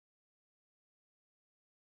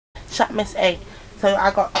Shop Miss A. So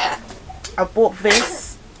I bought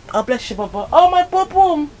this. Oh, bless you, Bubba. Oh, my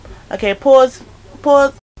bubble. Okay, pause.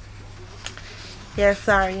 Yeah,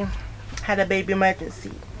 sorry. Had a baby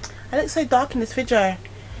emergency. I look so dark in this video,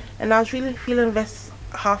 and I was really feeling this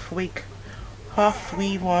half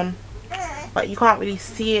weave on, but you can't really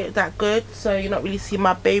see it that good, so you're not really seeing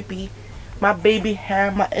my baby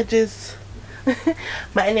hair, my edges.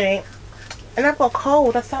 But anyway, and I've got a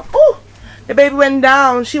cold. That's like, oh, the baby went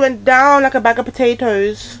down. She went down like a bag of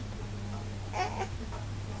potatoes.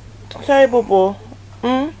 Sorry, Bobo.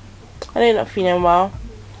 I know you're not feeling well.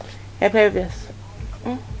 Here, play with this.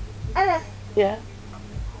 Yeah.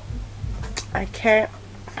 Okay.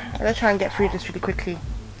 Let's try and get through this really quickly.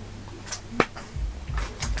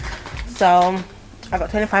 So, I got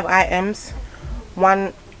 25 items.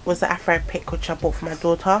 One was the Afro pick, which I bought for my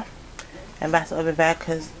daughter, and that's over there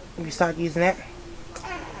because we started using it.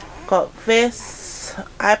 Got this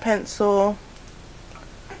eye pencil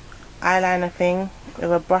eyeliner thing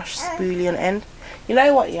with a brush spoolie on end. You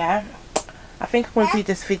know what, yeah, I think I'm going to do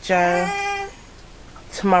this video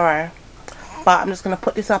tomorrow, but I'm just going to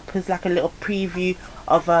put this up as like a little preview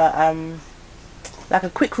of a like a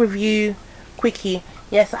quick review quickie.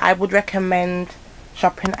 Yes, I would recommend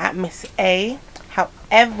shopping at Miss A.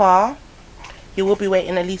 However, you will be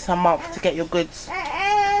waiting at least a month to get your goods,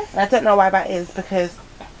 and I don't know why that is, because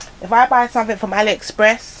if I buy something from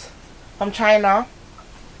AliExpress from China,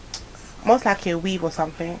 most likely a weave or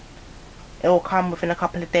something, it will come within a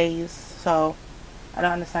couple of days. So I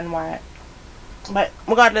don't understand why. But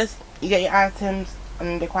regardless, you get your items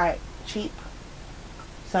and they're quite cheap.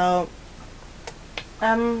 So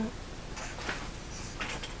yeah.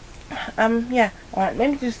 Alright,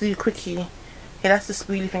 let me just do a quickie. Okay, that's the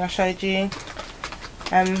spoolie thing I showed you.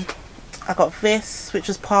 I got this, which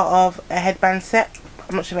was part of a headband set.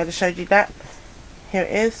 I'm not sure if I just showed you that. Here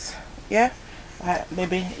it is. Yeah. Alright,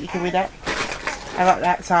 baby, you can read that. I got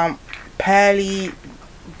that some pearly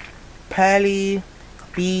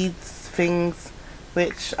beads things,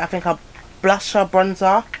 which I think are blusher,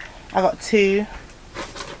 bronzer. I got two.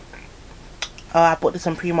 I bought this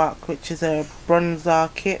on Primark, which is a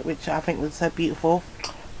bronzer kit, which I think was so beautiful.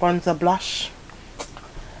 Bronzer blush,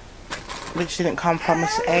 which didn't come from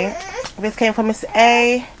Miss A. This came from Miss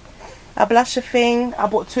A. A blusher thing. I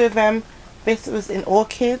bought two of them. This was in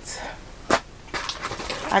orchids.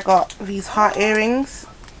 I got these heart earrings,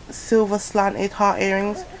 silver slanted heart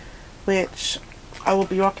earrings, which I will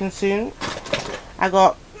be rocking soon. I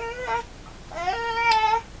got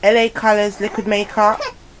LA Colors liquid makeup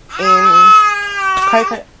in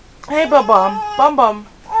coconut. Hey, Bum.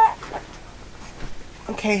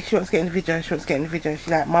 Okay, she wants to get in the video. She's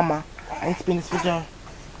like, Mama, I need to be in this video.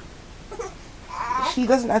 She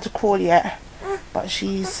doesn't know how to crawl yet, but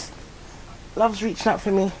she's loves reaching out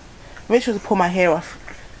for me. I made sure to pull my hair off,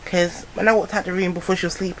 because when I walked out the room before she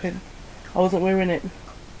was sleeping, I wasn't wearing it.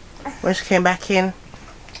 When she came back in,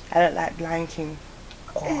 I looked like Lion King.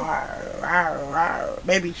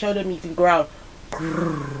 Baby, show them you can growl.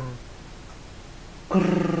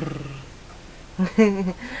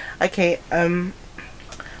 Okay,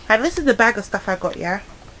 this is the bag of stuff I got, yeah.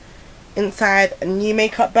 Inside a new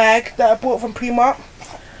makeup bag that I bought from Primark.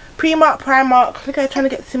 Primark. Look at her trying to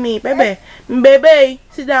get to me. Baby,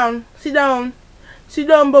 sit down, boom.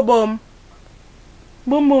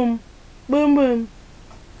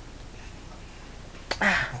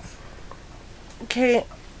 Okay,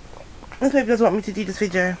 this baby doesn't want me to do this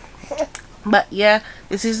video, but yeah,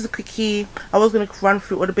 this is the quickie. I was gonna run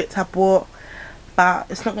through all the bits I bought, but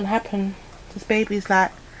it's not gonna happen. This baby's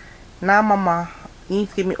like, nah, Mama, you need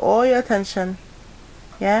to give me all your attention.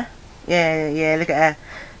 Yeah. Look at her.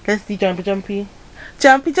 Let's do jumpy.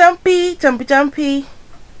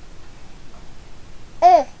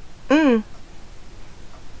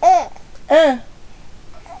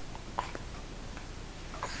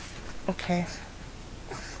 Okay.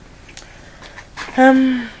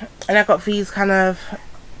 And I got these kind of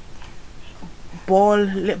ball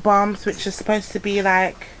lip balms, which is supposed to be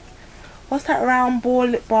like, what's that round ball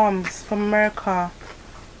lip balms from America?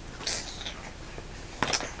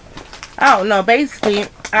 Oh no, basically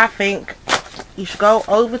I think you should go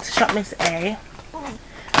over to Shop Miss A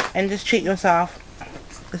and just treat yourself,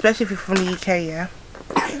 especially if you're from the UK, yeah.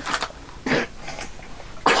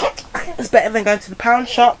 It's better than going to the pound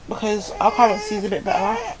shop, because our currency is a bit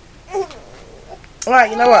better.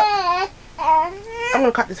 Alright, you know what? I'm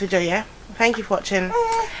gonna cut this video, yeah? Thank you for watching,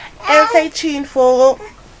 and stay tuned for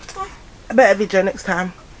a better video next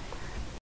time.